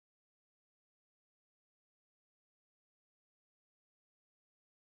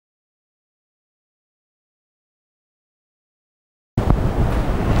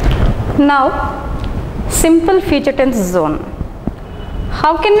Now, simple future tense zone.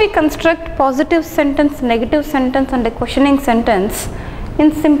 How can we construct positive sentence, negative sentence and a questioning sentence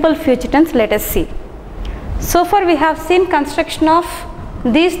in simple future tense? Let us see. So far we have seen construction of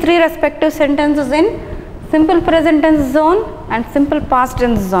these three respective sentences in simple present tense zone and simple past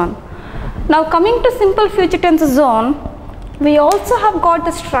tense zone. Now coming to simple future tense zone, we also have got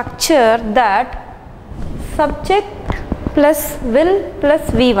the structure that subject plus will plus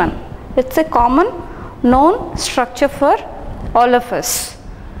V1. It's a common known structure for all of us.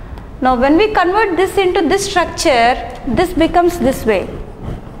 Now when we convert this into this structure, this becomes this way.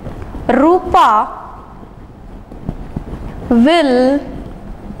 Rupa will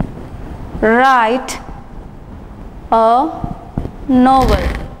write a novel.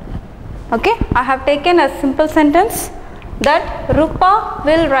 Okay, I have taken a simple sentence that Rupa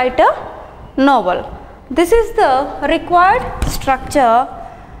will write a novel. This is the required structure.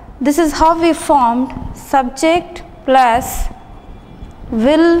 This is how we formed subject plus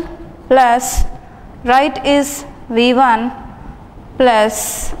will plus write is V1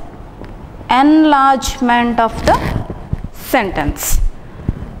 plus enlargement of the sentence.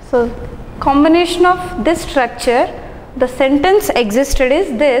 So combination of this structure, the sentence existed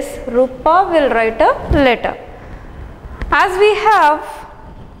is this: Rupa will write a letter. As we have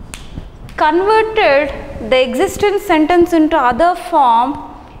converted the existing sentence into other form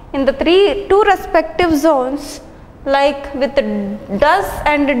in the two respective zones, like with does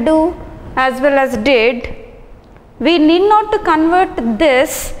and do as well as did, we need not to convert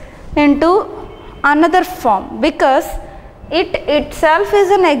this into another form because it itself is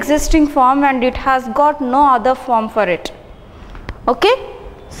an existing form and it has got no other form for it. Okay,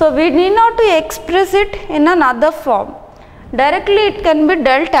 so we need not to express it in another form. Directly it can be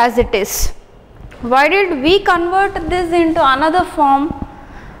dealt as it is. Why did we convert this into another form?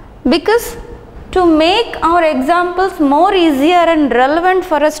 Because to make our examples more easier and relevant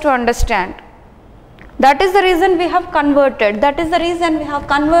for us to understand. That is the reason we have converted. That is the reason we have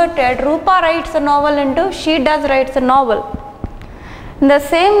converted Rupa writes a novel into she does writes a novel. In the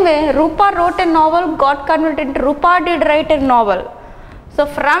same way, Rupa wrote a novel got converted into Rupa did write a novel. So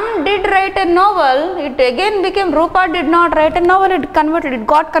from did write a novel, it again became Rupa did not write a novel, it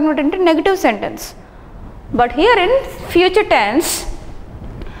got converted into negative sentence. But here in future tense,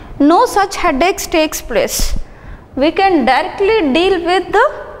 no such headaches takes place. We can directly deal with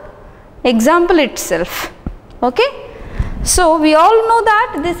the example itself. Okay, so we all know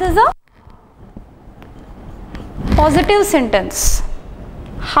that this is a positive sentence.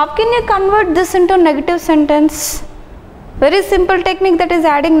 How can you convert this into negative sentence? Very simple technique, that is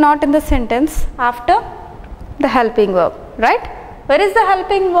adding not in the sentence after the helping verb, right? Where is the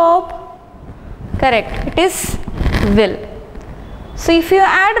helping verb? Correct, it is will. So if you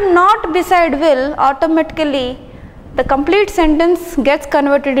add not beside will, automatically the complete sentence gets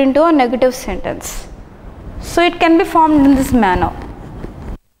converted into a negative sentence. So it can be formed in this manner.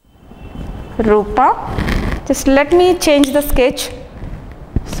 Rupa, just let me change the sketch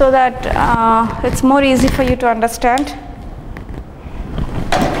so that it's more easy for you to understand.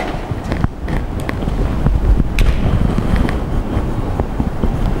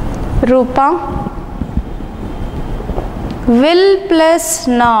 Rupa will plus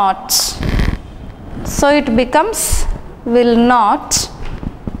not, so it becomes will not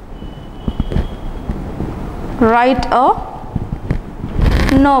write a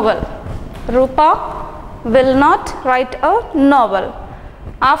novel. Rupa will not write a novel.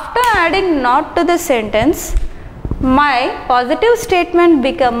 After adding not to the sentence, my positive statement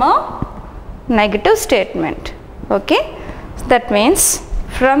become a negative statement. Okay, so that means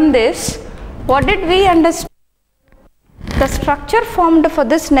from this, what did we understand? The structure formed for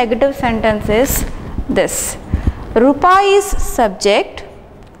this negative sentence is this: Rupa is subject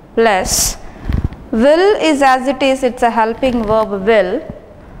plus will is as it is, it's a helping verb will,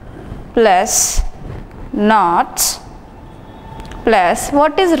 plus not, plus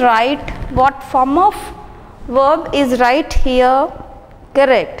what is right, what form of verb is right here?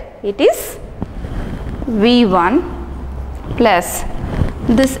 Correct, it is V1 plus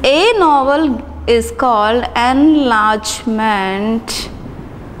this a novel is called enlargement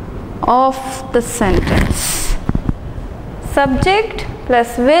of the sentence. Subject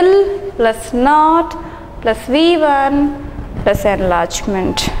plus will plus not plus V1 plus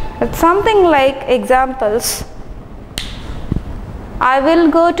enlargement. It's something like examples. I will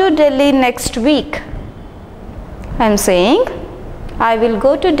go to Delhi next week. I am saying I will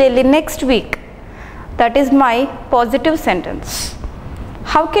go to Delhi next week. That is my positive sentence.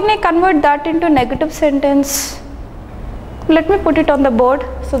 How can I convert that into negative sentence? Let me put it on the board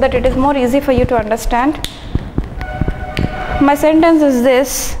so that it is more easy for you to understand. My sentence is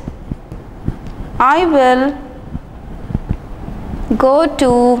this: I will go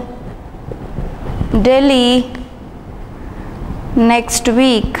to Delhi next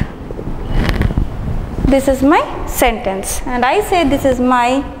week. This is my sentence, and I say this is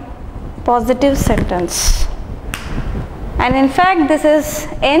my positive sentence, and in fact this is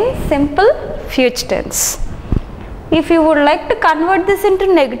in simple future tense. If you would like to convert this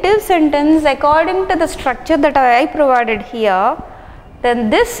into negative sentence according to the structure that I provided here, then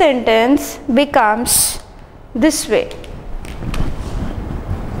this sentence becomes this way: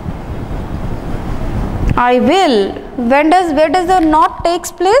 I will. Where does the not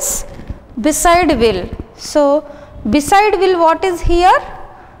takes place? Beside will. So beside will, what is here?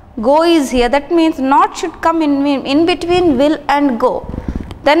 Go is here. That means not should come in between will and go.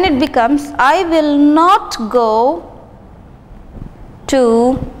 Then it becomes I will not go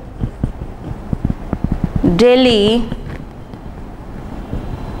to Delhi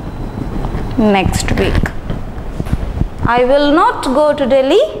next week. I will not go to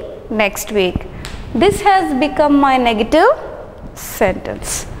Delhi next week. This has become my negative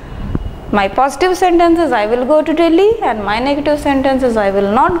sentence. My positive sentence is I will go to Delhi, and my negative sentence is I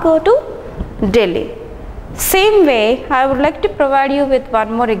will not go to Delhi. Same way, I would like to provide you with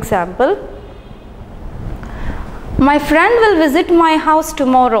one more example. My friend will visit my house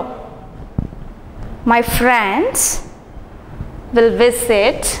tomorrow. My friends will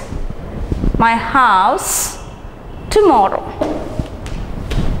visit my house tomorrow.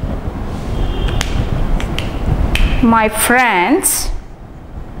 My friends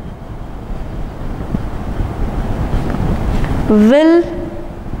will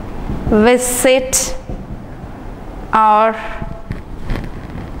visit our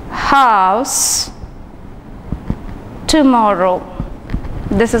house tomorrow.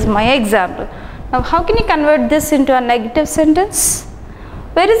 This is my example. Now, how can you convert this into a negative sentence?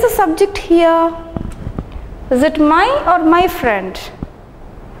 Where is the subject here? Is it my or my friend?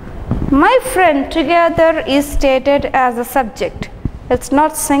 My friend together is stated as a subject. It's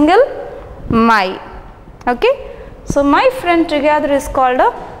not single my. Okay. So my friend together is called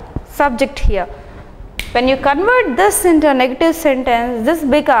a subject here. When you convert this into a negative sentence, this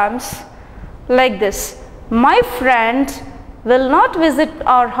becomes like this: my friend will not visit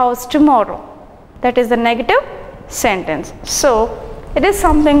our house tomorrow. That is the negative sentence. So it is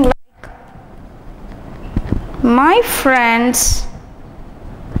something like my friends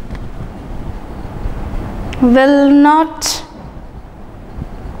will not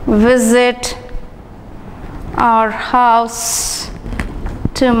visit our house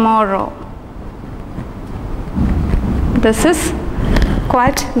tomorrow. This is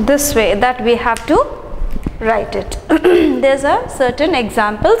quite this way that we have to write it. There's a certain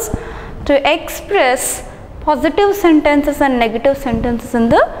examples to express positive sentences and negative sentences in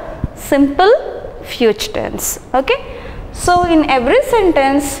the simple future tense. Okay. So in every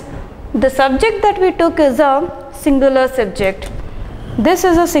sentence, the subject that we took is a singular subject. This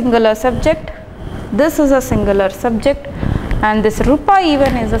is a singular subject. This is a singular subject, and this Rupa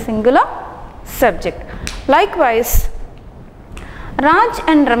even is a singular subject. Likewise, Raj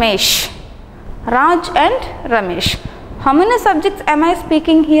and Ramesh. Raj and Ramesh. How many subjects am I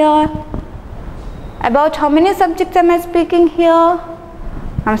speaking here? About how many subjects am I speaking here? I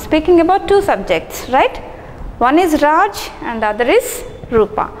am speaking about two subjects, right? One is Raj and the other is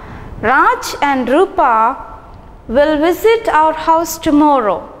Rupa. Raj and Rupa will visit our house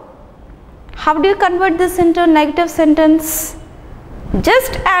tomorrow. How do you convert this into a negative sentence?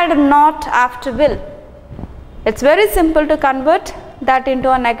 Just add not after will. It's very simple to convert that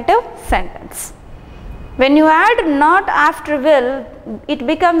into a negative sentence. When you add not after will, it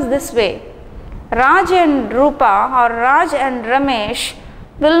becomes this way: Raj and Rupa or Raj and Ramesh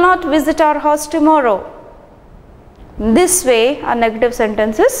will not visit our house tomorrow. This way a negative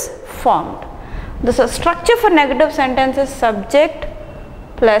sentence is formed. The structure for negative sentence is subject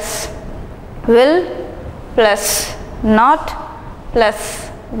plus will plus not plus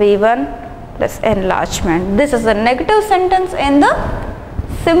V1 plus enlargement. This is a negative sentence in the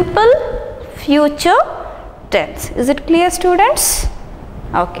simple future tense. Is it clear, students?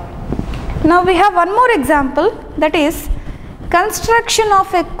 Okay. Now we have one more example, that is construction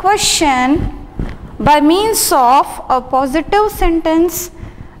of a question by means of a positive sentence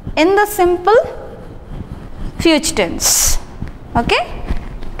in the simple future tense. Okay.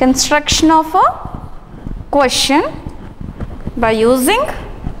 Construction of a question by using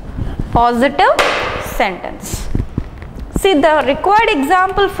positive sentence. See, the required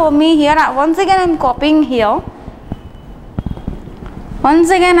example for me here, once again I am copying here.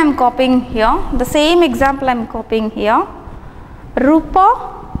 Once again I am copying here, the same example I am copying here. Rupa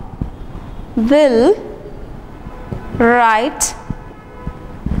will write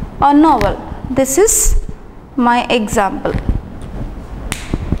a novel. This is my example.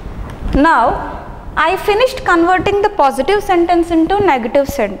 Now I finished converting the positive sentence into negative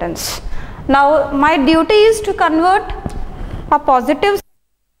sentence. Now my duty is to convert a positive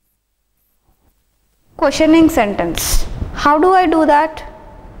questioning sentence. How do I do that?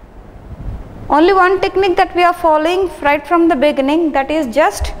 Only one technique that we are following right from the beginning, that is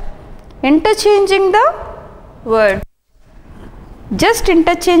just interchanging the words. Just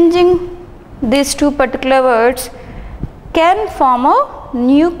interchanging these two particular words can form a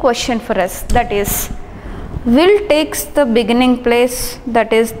new question for us, that is, will takes the beginning place,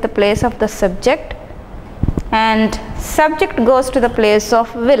 that is the place of the subject, and subject goes to the place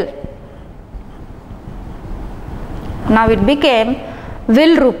of will. Now it became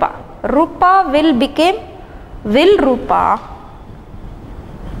will Rupa. Rupa will became will Rupa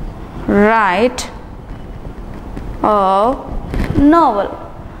write a novel.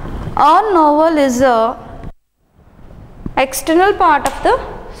 A novel is a external part of the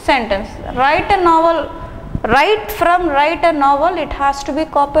sentence. Write a novel, write a novel, it has to be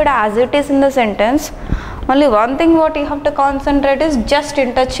copied as it is in the sentence. Only one thing what you have to concentrate is just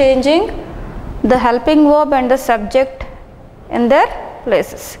interchanging the helping verb and the subject in their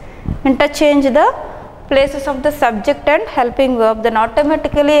places. Interchange the places of the subject and helping verb, then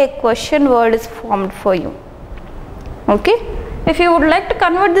automatically a question word is formed for you. Okay. If you would like to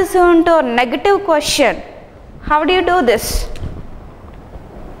convert this into a negative question, how do you do this?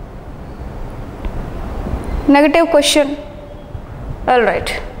 Negative question.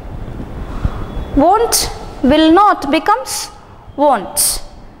 Alright. Won't, will not becomes won't.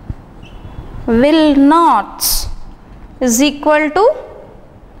 Will not is equal to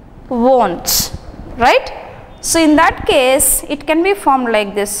won't. Right? So in that case, it can be formed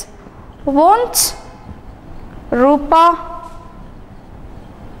like this. Won't Rupa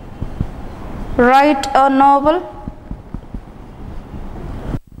write a novel?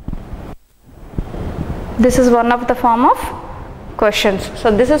 This is one of the form of questions.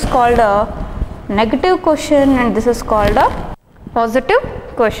 So this is called a negative question and this is called a positive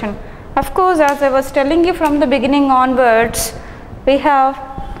question. Of course, as I was telling you from the beginning onwards, we have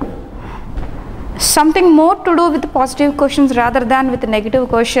something more to do with positive questions rather than with negative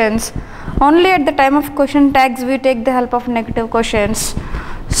questions. Only at the time of question tags we take the help of negative questions.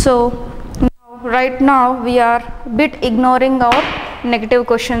 So right now we are a bit ignoring our negative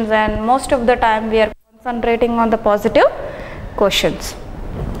questions and most of the time we are concentrating on the positive questions.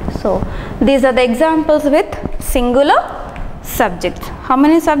 So these are the examples with singular subjects. How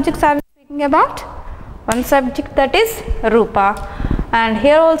many subjects are we speaking about? One subject, that is Rupa, and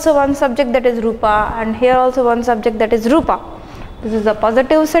here also one subject, that is Rupa, and here also one subject, that is Rupa. This is a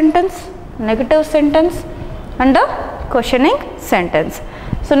positive sentence, negative sentence and a questioning sentence.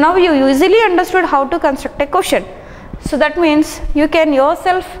 So now you easily understood how to construct a question. So that means you can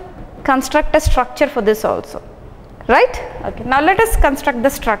yourself construct a structure for this also, right? Okay, now let us construct the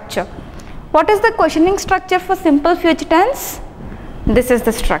structure. What is the questioning structure for simple future tense? This is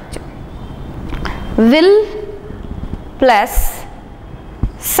the structure. Will plus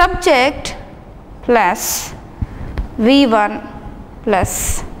subject plus V1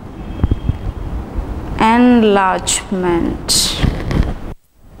 plus enlargement.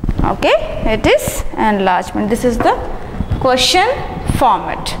 Okay, it is enlargement. This is the question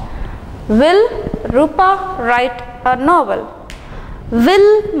format. Will Rupa write a novel?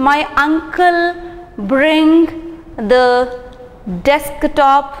 Will my uncle bring the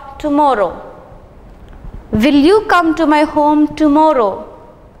desktop tomorrow? Will you come to my home tomorrow?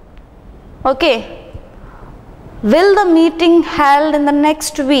 Okay. Will the meeting held in the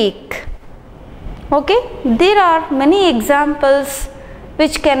next week? Okay. There are many examples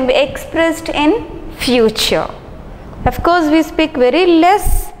which can be expressed in future. Of course, we speak very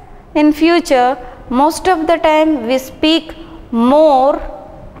less in future. Most of the time we speak more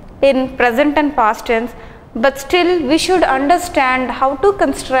in present and past tense, but still we should understand how to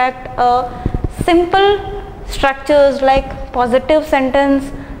construct a simple structures like positive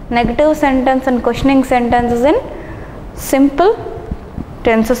sentence, negative sentence and questioning sentences in simple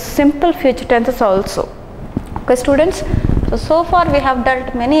tenses, simple future tenses also. Okay students, so far we have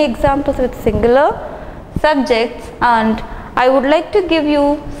dealt many examples with singular subjects and I would like to give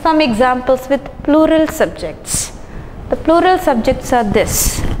you some examples with plural subjects. The plural subjects are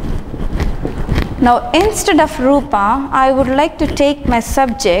this. Now instead of Rupa, I would like to take my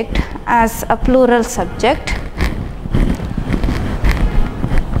subject as a plural subject.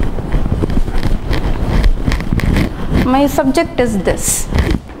 my subject is this.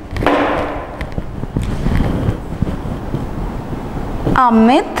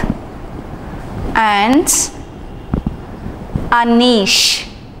 Amit and Anish.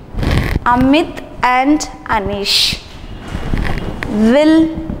 Amit and Anish will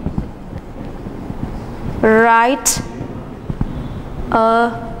write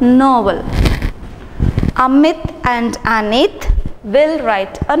a novel. Amit and Anit will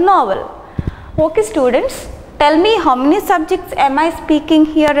write a novel. Okay students, tell me how many subjects am I speaking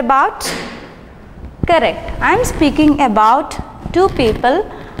here about? Correct, I am speaking about two people,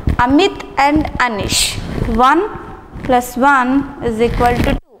 Amit and Anish. 1 plus 1 is equal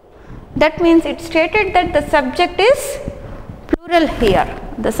to 2. That means it stated that the subject is plural here.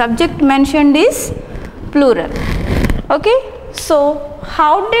 The subject mentioned is plural. Okay, so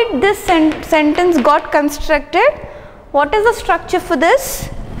how did this sentence got constructed? What is the structure for this?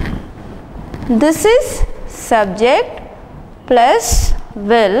 This is subject plus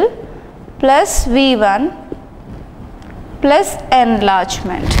will plus V1 plus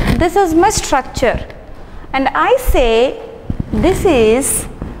enlargement. This is my structure, and I say this is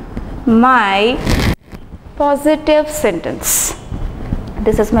my positive sentence.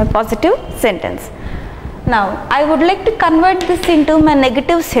 This is my positive sentence. Now I would like to convert this into my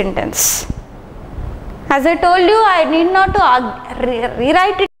negative sentence. As I told you, I need not to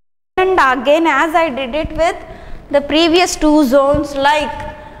rewrite it and again as I did it with the previous two zones, like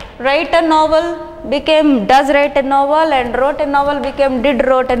write a novel became does write a novel and wrote a novel became did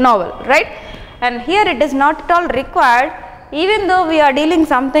wrote a novel, right? And here it is not at all required, even though we are dealing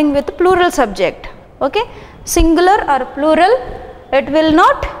something with plural subject. Okay, singular or plural, it will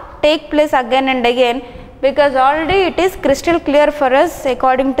not take place again and again, because already it is crystal clear for us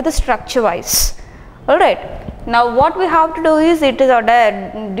according to the structure wise. Alright, now what we have to do is, it is our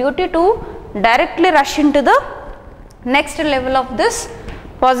duty to directly rush into the next level of this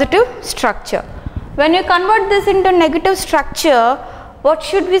positive structure. When you convert this into negative structure, what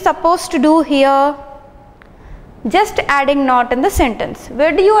should we supposed to do here? Just adding not in the sentence.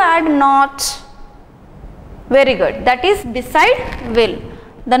 Where do you add not? Very good, that is beside will.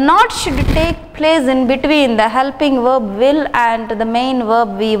 The not should take place in between the helping verb will and the main verb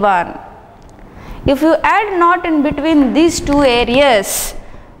V1. If you add not in between these two areas,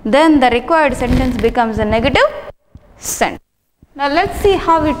 then the required sentence becomes a negative sentence. Now let's see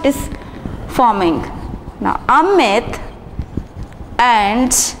how it is forming. Now Amit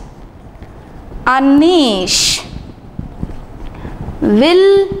and Anish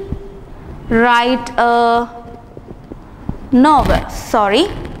will write a novel. Sorry,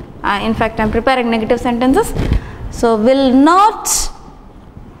 in fact I am preparing negative sentences. So will not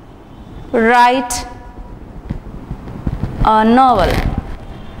write a novel.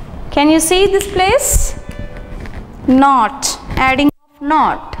 Can you see this place? Not, adding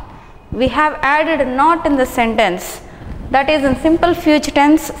not. We have added not in the sentence, that is in simple future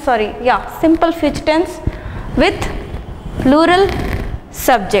tense, simple future tense with plural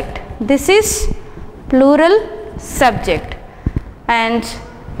subject. This is plural subject, and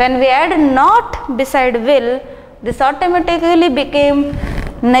when we add not beside will, this automatically became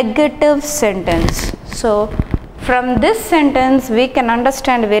negative sentence. So from this sentence we can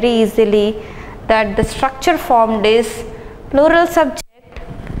understand very easily that the structure formed is plural subject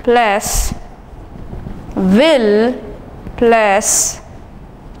plus will plus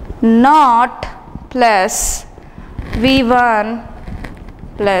not plus V1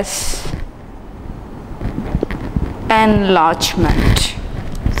 plus enlargement.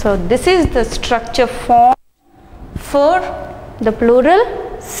 So this is the structure form for the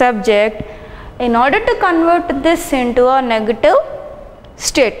plural subject in order to convert this into a negative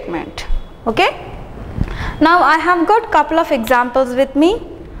statement. Okay. Now I have got couple of examples with me,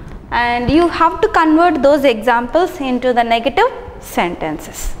 and you have to convert those examples into the negative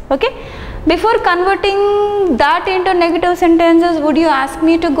sentences. Okay. Before converting that into negative sentences, would you ask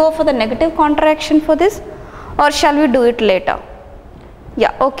me to go for the negative contraction for this, or shall we do it later?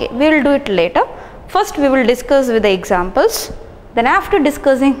 Yeah, okay, we will do it later. First we will discuss with the examples, then after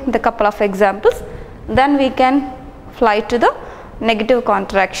discussing the couple of examples, then we can fly to the negative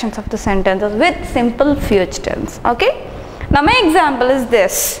contractions of the sentences with simple future tense. Okay. Now my example is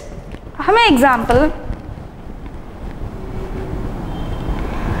this. My example: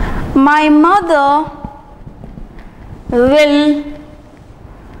 my mother will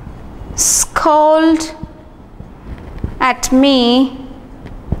scold at me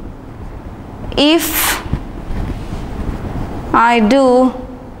if I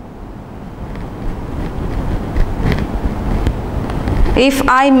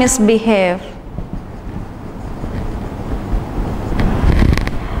misbehave.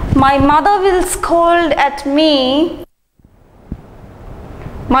 My mother will scold at me.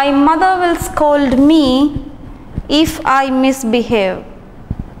 My mother will scold me if I misbehave.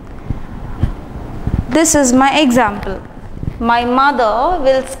 This is my example. My mother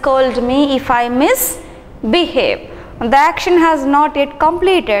will scold me if I misbehave. The action has not yet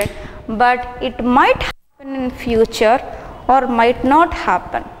completed, but it might happen in future or might not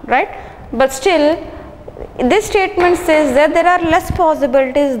happen, right? But still, this statement says that there are less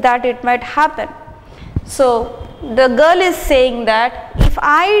possibilities that it might happen. So the girl is saying that if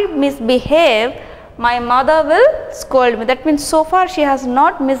I misbehave, my mother will scold me. That means so far she has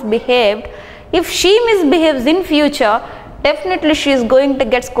not misbehaved. If she misbehaves in future, definitely she is going to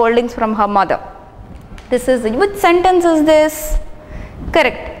get scoldings from her mother. This is, which sentence is this?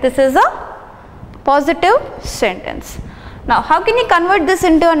 Correct. This is a positive sentence. Now how can you convert this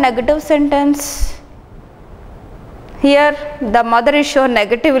into a negative sentence? Here the mother is shown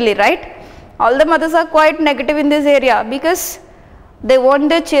negatively, right? All the mothers are quite negative in this area because they want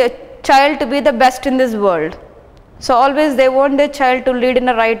their child to be the best in this world. So always they want their child to lead in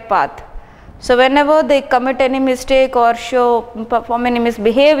the right path. So whenever they commit any mistake or perform any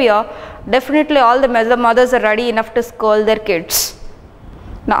misbehavior, definitely all the mothers are ready enough to scold their kids.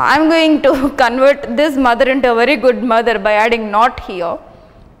 Now I am going to convert this mother into a very good mother by adding not here.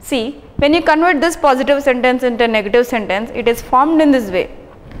 See, when you convert this positive sentence into a negative sentence, it is formed in this way.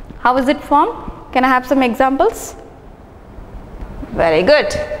 How is it formed? Can I have some examples? Very good.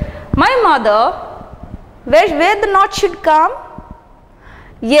 My mother, where the not should come?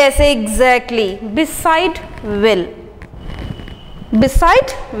 Yes, exactly. Beside will.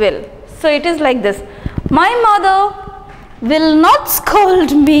 Beside will. So it is like this. My mother will not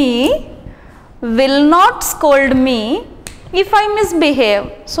scold me. Will not scold me if I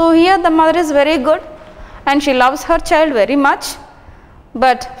misbehave. So here the mother is very good and she loves her child very much.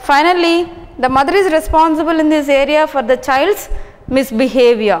 But finally the mother is responsible in this area for the child's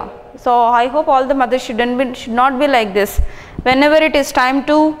misbehavior. So I hope all the mothers should not be like this. Whenever it is time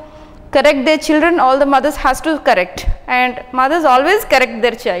to correct their children, all the mothers has to correct, and mothers always correct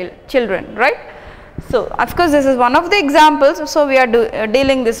their children, right? So of course this is one of the examples, so we are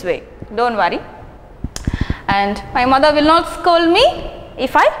dealing this way, don't worry. And my mother will not scold me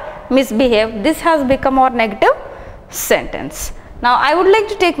if I misbehave. This has become our negative sentence. Now I would like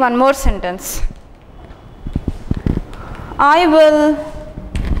to take one more sentence. I will,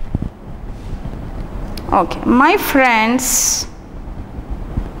 okay, my friends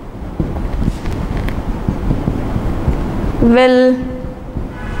will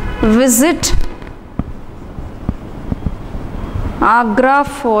visit Agra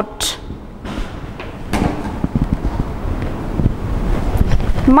Fort.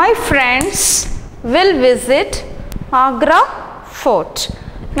 My friends will visit Agra Fort.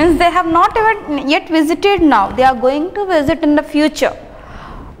 Means they have not even yet visited now. They are going to visit in the future.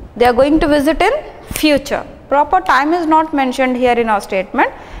 They are going to visit in future. Proper time is not mentioned here in our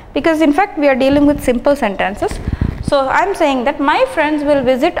statement because in fact we are dealing with simple sentences. So I am saying that my friends will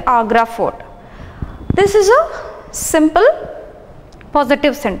visit Agra Fort. This is a simple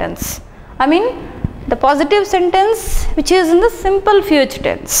positive sentence. I mean the positive sentence which is in the simple future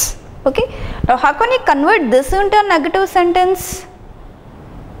tense. Okay. Now how can you convert this into a negative sentence?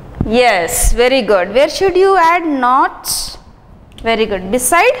 Yes, very good. Where should you add not? Very good.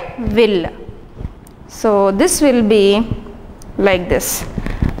 Beside will. So this will be like this.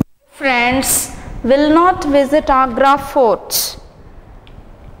 Friends will not visit Agra Fort.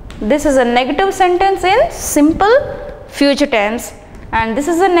 This is a negative sentence in simple future tense, and this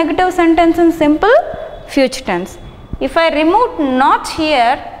is a negative sentence in simple future tense. If I remove not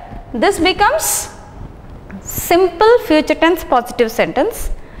here, this becomes simple future tense positive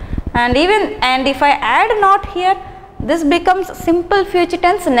sentence, and if I add not here, this becomes simple future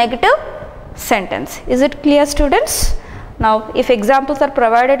tense negative sentence. Is it clear, students? Now if examples are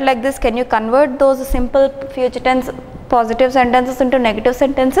provided like this, can you convert those simple future tense positive sentences into negative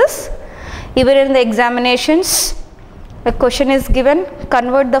sentences? Even in the examinations, a question is given,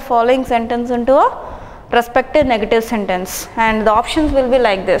 convert the following sentence into a respective negative sentence, and the options will be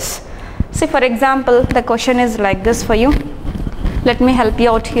like this. See, for example, the question is like this for you. Let me help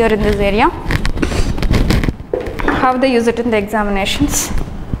you out here in this area. How they use it in the examinations.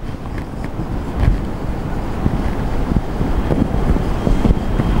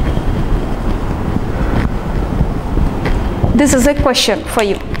 This is a question for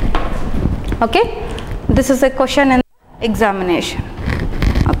you. Okay, this is a question in the examination.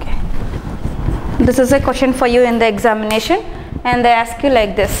 Okay, this is a question for you in the examination, and they ask you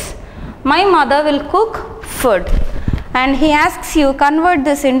like this: my mother will cook food. and he asks you convert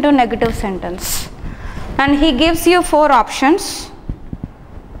this into negative sentence, and he gives you 4 options.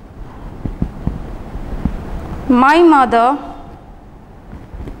 My mother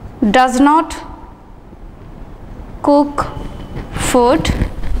does not cook food,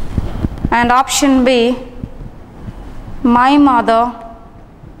 and option B, my mother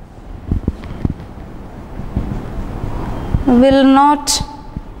will not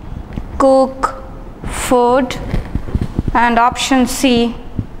cook food, and option C,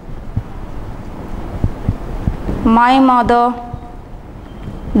 my mother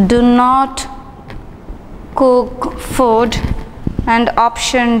do not cook food, and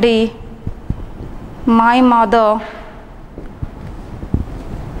option D, my mother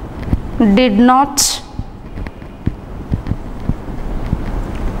did not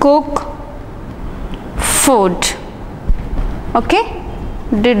cook food. Okay,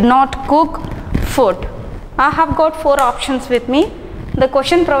 did not cook food. I have got 4 options with me. The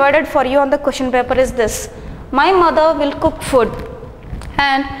question provided for you on the question paper is this: my mother will cook food,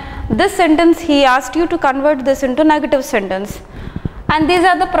 and this sentence he asked you to convert this into negative sentence, and these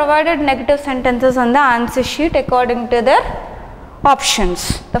are the provided negative sentences on the answer sheet according to their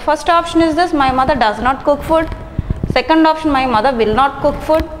options. The first option is this: my mother does not cook food. Second option: my mother will not cook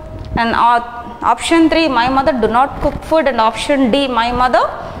food, and option 3: my mother do not cook food, and option D: my mother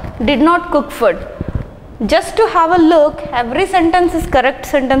did not cook food. Just to have a look, every sentence is correct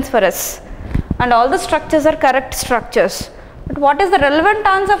sentence for us, and all the structures are correct structures. But what is the relevant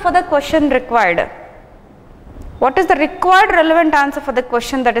answer for the question required? What is the required relevant answer for the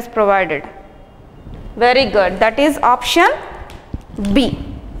question that is provided? Very good, that is option B.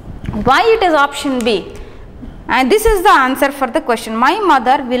 Why it is option B? And this is the answer for the question: my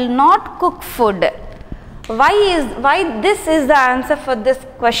mother will not cook food. Why this is the answer for this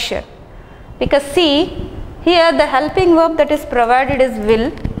question? Because see, here the helping verb that is provided is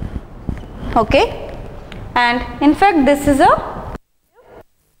will. Okay, and in fact this is a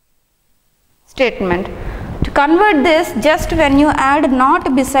statement. To convert this, just when you add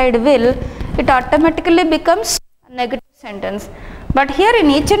not beside will, it automatically becomes a negative sentence. But here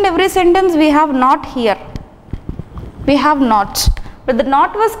in each and every sentence we have not here. We have not. But the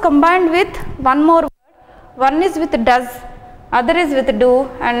not was combined with one more word. One is with does, other is with do,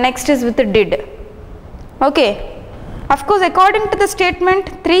 and next is with did. Okay. Of course, according to the statement,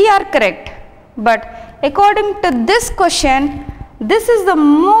 3 are correct. But according to this question, this is the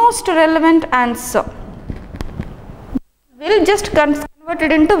most relevant answer. Will just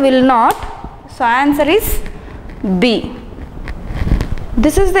converted into will not. So answer is B.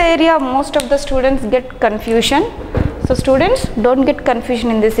 This is the area most of the students get confusion. So students, don't get confusion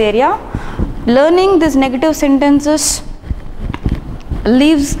in this area. Learning these negative sentences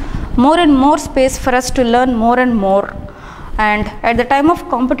leaves more and more space for us to learn more and more. And at the time of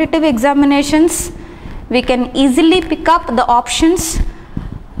competitive examinations, we can easily pick up the options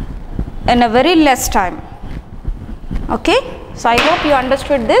in a very less time. Okay, so I hope you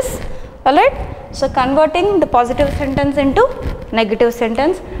understood this. Alright, so converting the positive sentence into negative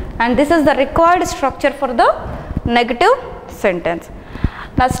sentence, and this is the required structure for the negative sentence.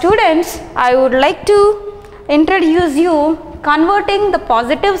 Now students, I would like to introduce you converting the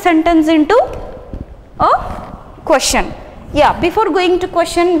positive sentence into a question. Yeah, before going to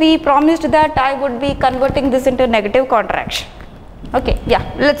question, we promised that I would be converting this into negative contraction. Okay,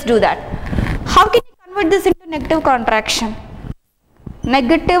 yeah, let's do that. How can you convert this into negative contraction?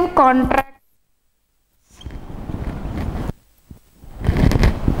 Negative contraction.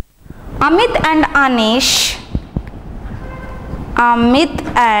 Amit and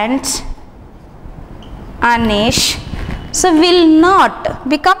Anish so will not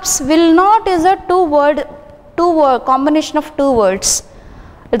becomes will not is a two word combination of 2 words.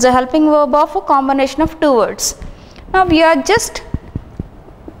 It's a helping verb of a combination of 2 words. Now we are just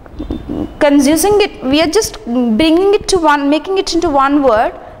confusing it, we are just bringing it to one, making it into one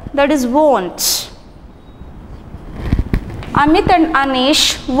word, that is won't. Amit and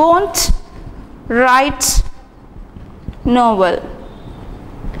Anish won't write novel.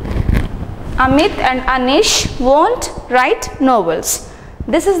 Amit and Anish won't write novels.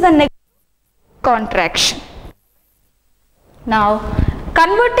 This is the negative contraction. Now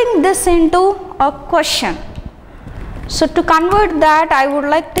converting this into a question. So to convert that, I would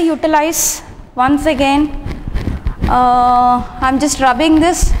like to utilize once again, I am just rubbing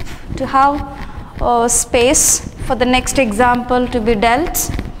this to have space for the next example to be dealt.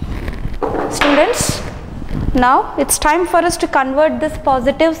 Students, now it's time for us to convert this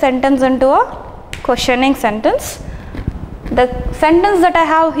positive sentence into a questioning sentence. The sentence that I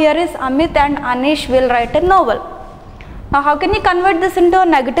have here is Amit and Anish will write a novel. Now how can you convert this into a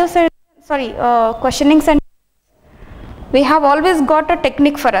negative sentence? Sorry, questioning sentence? We have always got a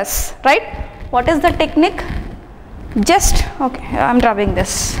technique for us, right? What is the technique? Just, okay, I am drawing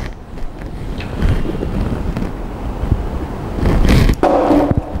this.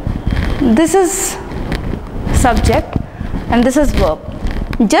 This is subject and this is verb.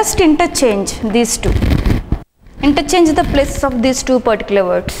 Just interchange these two. Interchange the places of these two particular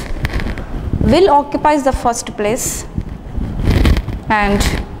words. Will occupies the first place and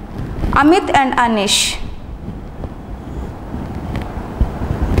Amit and Anish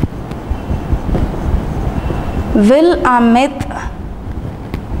will Amit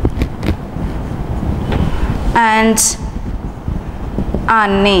and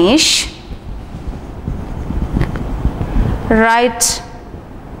Anish write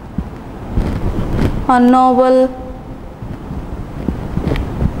a novel?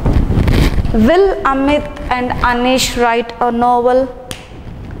 Will Amit and Anish write a novel?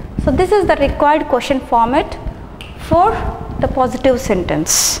 So this is the required question format for the positive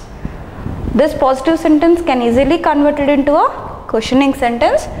sentence. This positive sentence can easily convert it into a questioning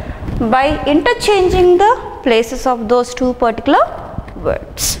sentence by interchanging the places of those two particular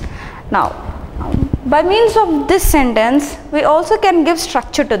words. Now, by means of this sentence, we also can give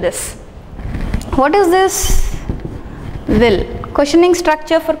structure to this. What is this? Will. Questioning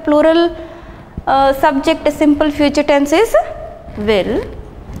structure for plural subject simple future tense is will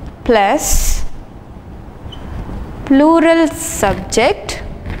plus plural subject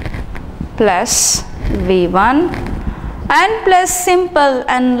plus V1 and plus simple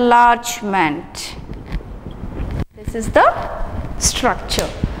enlargement. This is the structure,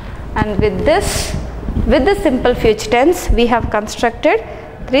 and with this, with the simple future tense, we have constructed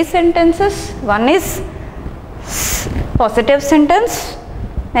three sentences. One is positive sentence,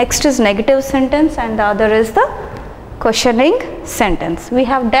 next is negative sentence, and the other is the questioning sentence. We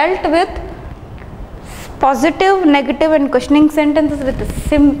have dealt with positive, negative and questioning sentences with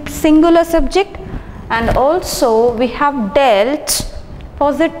the singular subject, and also we have dealt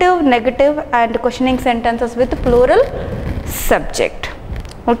positive, negative and questioning sentences with plural subject.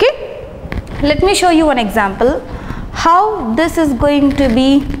 Okay, let me show you one example how this is going to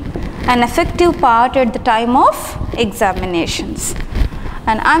be an effective part at the time of examinations.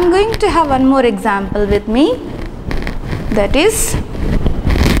 And I am going to have one more example with me, that is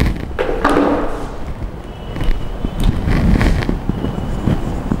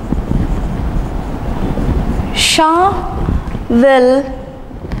Shah will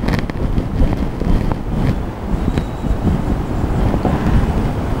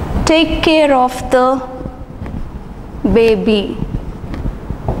take care of the baby.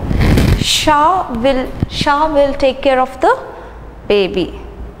 Shah will take care of the baby.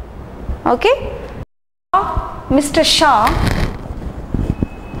 Okay, Mr. Shah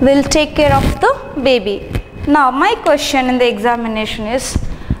will take care of the baby. Now my question in the examination is,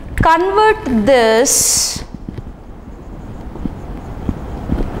 convert this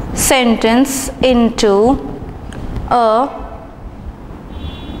sentence into a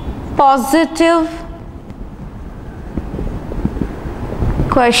positive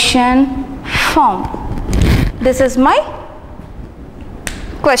question form. This is my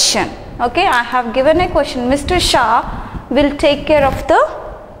question. Okay, I have given a question, Mr. Shah will take care of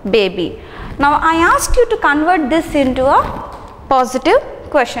the baby. Now I asked you to convert this into a positive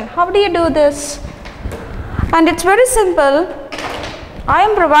question. How do you do this? And it's very simple. I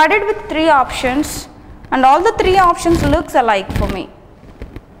am provided with three options and all the three options looks alike for me.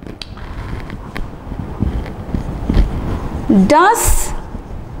 Does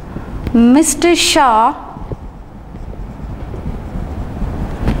Mr. Shah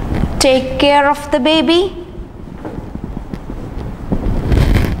take care of the baby?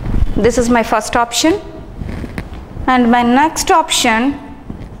 This is my first option. And my next option,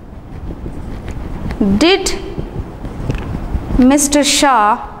 did Mr.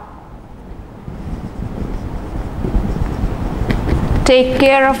 Shah take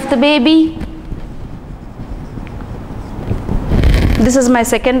care of the baby? This is my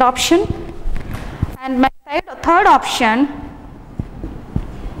second option. And my third option,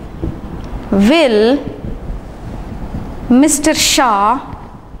 will Mr. Shah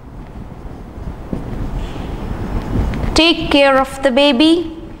take care of the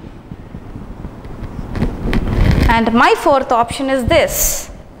baby? And my fourth option is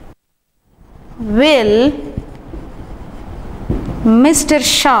this, will Mr.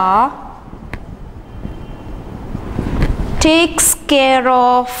 Shah takes care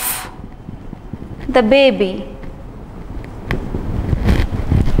of the baby?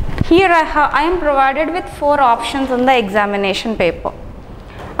 Here I am provided with 4 options on the examination paper,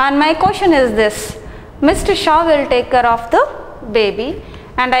 and my question is this: Mr. Shah will take care of the baby,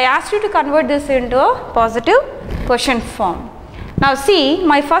 and I asked you to convert this into a positive question form. Now see,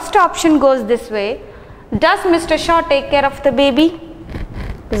 my first option goes this way: does Mr. Shah take care of the baby?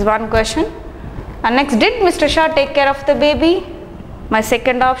 Is one question. And next, did Mr. Shah take care of the baby? My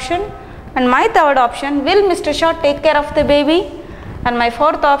second option. And my third option, will Mr. Shah take care of the baby? And my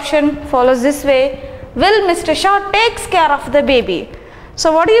fourth option follows this way: will Mr. Shah takes care of the baby?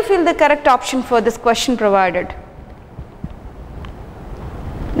 So what do you feel the correct option for this question provided?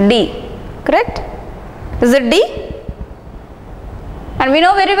 D, correct? Is it D? And we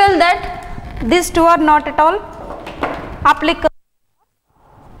know very well that these two are not at all applicable.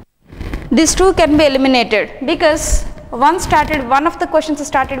 These two can be eliminated because one of the questions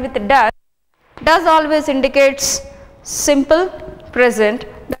started with does. Does always indicates simple present,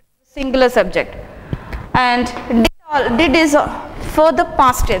 that is singular subject, and did is for the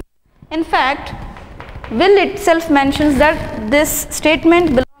past tense. In fact, will itself mentions that this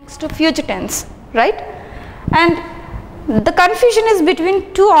statement belongs to future tense, right? And the confusion is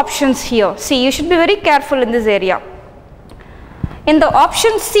between two options here. See, you should be very careful in this area. In the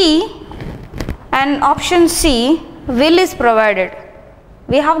option C and option C, will is provided.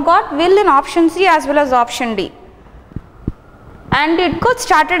 We have got will in option C as well as option D, and it got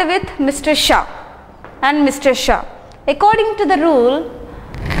started with Mr. Shah and Mr. Shah. According to the rule,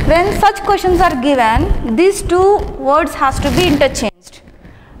 when such questions are given, these two words has to be interchanged,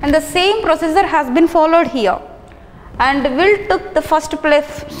 and the same procedure has been followed here. And will took the first place,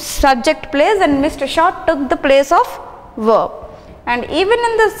 subject place, and Mr. Shah took the place of verb. And even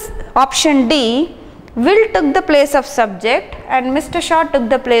in this option D, will took the place of subject and Mr. Shah took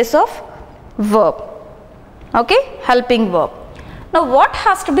the place of verb. Okay, helping verb. Now what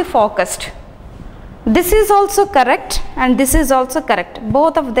has to be focused? This is also correct and this is also correct.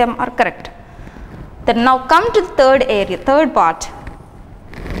 Both of them are correct. Then now come to the third area, third part.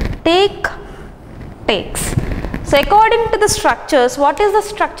 Take, takes. So according to the structures, what is the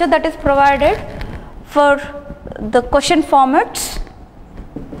structure that is provided for the question formats?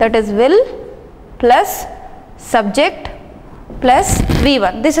 That is will plus subject plus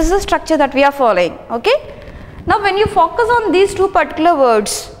V1. This is the structure that we are following. Okay. Now when you focus on these two particular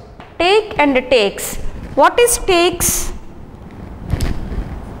words, take and takes, what is takes?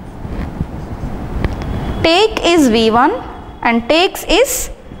 Take is V1 and takes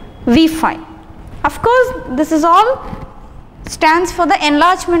is V5. Of course, this is all stands for the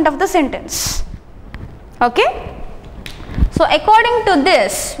enlargement of the sentence. Okay. So according to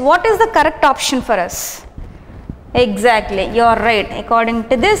this, what is the correct option for us? Exactly, you are right. According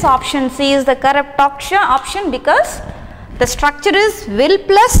to this, option C is the correct option because the structure is will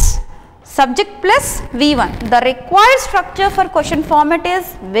plus subject plus V1. The required structure for question format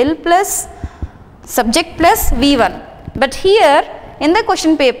is will plus subject plus V1. But here in the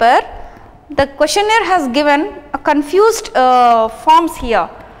question paper, the questionnaire has given a confused forms here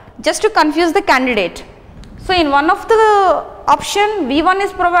just to confuse the candidate. So in one of the option V1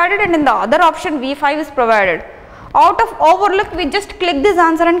 is provided and in the other option V5 is provided. Out of overlook, we just click this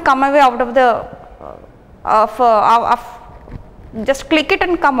answer and come away out of the just click it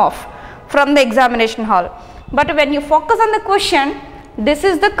and come off from the examination hall. But when you focus on the question, this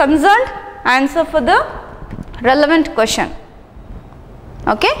is the concerned answer for the relevant question.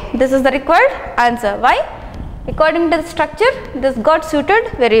 Okay, this is the required answer. Why? According to the structure, this got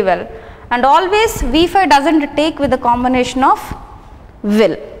suited very well. And always V5 doesn't take with the combination of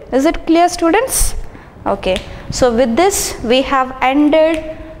will. Is it clear, students? Okay. So with this, we have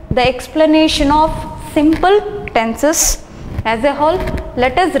ended the explanation of simple tenses as a whole.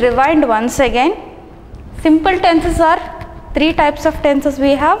 Let us rewind once again. Simple tenses are three types of tenses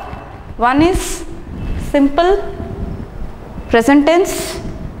we have. One is simple present tense,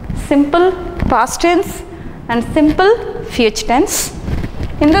 simple past tense and simple future tense.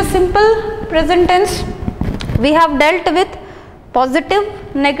 In the simple present tense, we have dealt with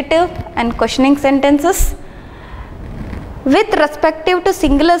positive, negative and questioning sentences with respective to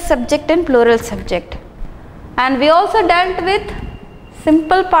singular subject and plural subject. And we also dealt with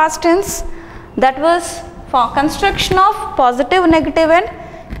simple past tense, that was for construction of positive, negative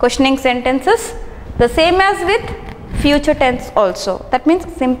and questioning sentences, the same as with future tense also. That means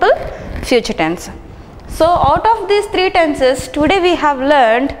simple future tense. So out of these three tenses, today we have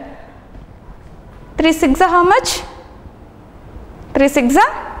learned 3 6 are how much? 3 6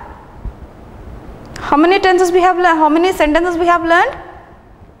 are? How many tenses we have learned? How many sentences we have learned?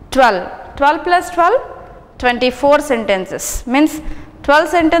 12. 12 plus 12, 24 sentences. Means 12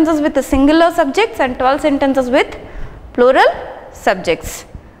 sentences with the singular subjects and 12 sentences with plural subjects,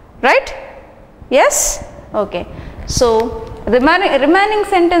 right? Yes? Okay. So, remaining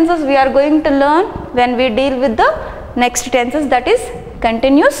sentences we are going to learn when we deal with the next tenses, that is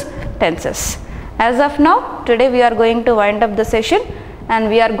continuous tenses. As of now, today we are going to wind up the session and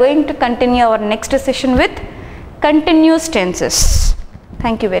we are going to continue our next session with continuous tenses.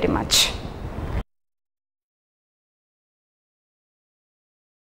 Thank you very much.